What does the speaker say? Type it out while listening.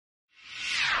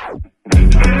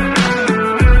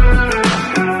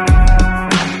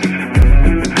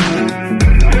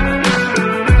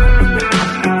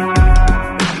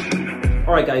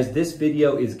guys, this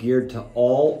video is geared to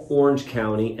all Orange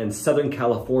County and Southern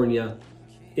California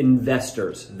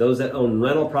investors, those that own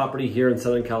rental property here in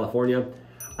Southern California.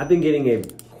 I've been getting a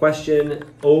question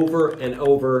over and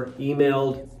over,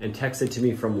 emailed and texted to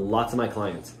me from lots of my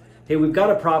clients. Hey, we've got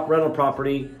a rental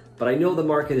property, but I know the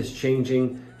market is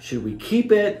changing. Should we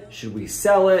keep it? Should we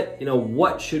sell it? You know,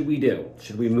 what should we do?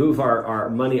 Should we move our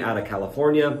money out of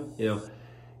California? You know,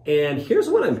 and here's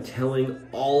what I'm telling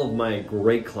all of my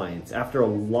great clients. After a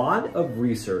lot of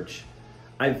research,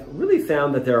 I've really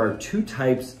found that there are two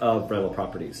types of rental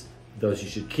properties. Those you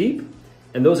should keep,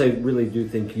 and those I really do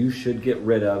think you should get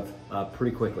rid of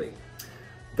pretty quickly.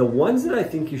 The ones that I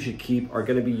think you should keep are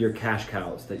gonna be your cash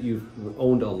cows that you've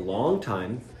owned a long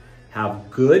time,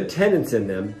 have good tenants in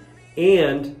them,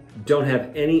 and don't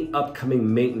have any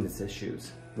upcoming maintenance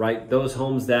issues, right? Those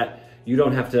homes that you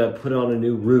don't have to put on a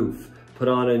new roof, put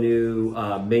on a new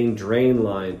main drain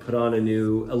line, put on a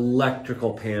new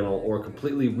electrical panel, or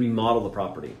completely remodel the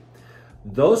property.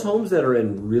 Those homes that are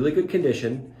in really good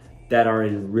condition, that are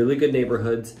in really good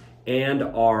neighborhoods, and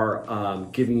are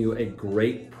giving you a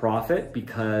great profit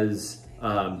because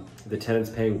the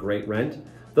tenant's paying great rent,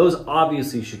 those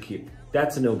obviously you should keep.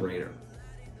 That's a no-brainer.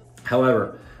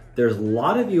 However, there's a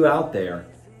lot of you out there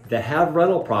that have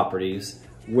rental properties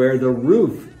where the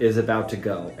roof is about to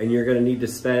go and you're gonna need to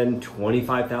spend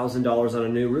 $25,000 on a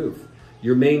new roof.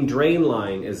 Your main drain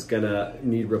line is gonna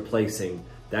need replacing.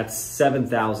 That's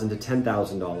 $7,000 to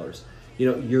 $10,000.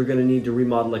 You know, you're gonna need to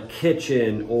remodel a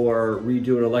kitchen or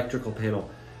redo an electrical panel.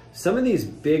 Some of these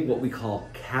big, what we call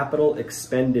capital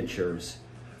expenditures,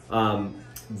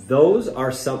 those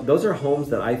are homes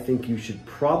that I think you should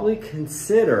probably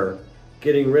consider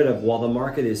getting rid of while the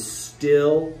market is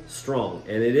still strong,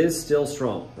 and it is still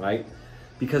strong, right?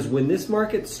 Because when this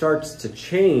market starts to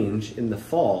change in the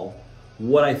fall,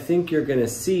 what I think you're gonna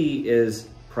see is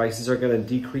prices are gonna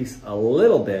decrease a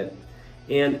little bit,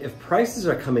 and if prices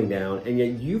are coming down and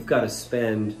yet you've gotta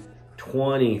spend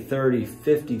 $20,000, $30,000,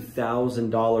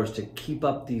 $50,000 to keep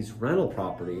up these rental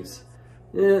properties,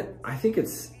 I think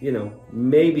it's, you know,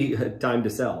 maybe time to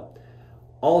sell.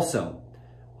 Also,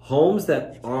 homes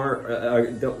that are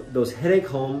those headache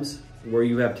homes where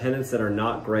you have tenants that are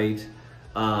not great,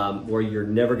 where you're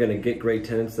never gonna get great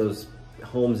tenants, those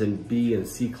homes in B and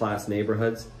C class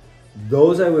neighborhoods,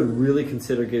 those I would really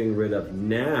consider getting rid of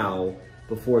now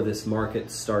before this market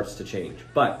starts to change.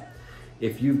 But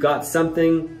if you've got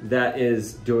something that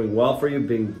is doing well for you,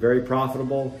 being very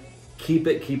profitable, keep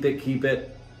it, keep it, keep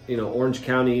it. You know, Orange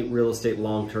County real estate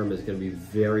long-term is gonna be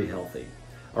very healthy.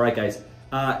 All right, guys.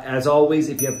 As always,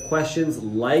 if you have questions,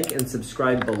 like and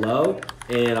subscribe below,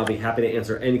 and I'll be happy to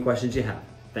answer any questions you have.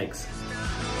 Thanks.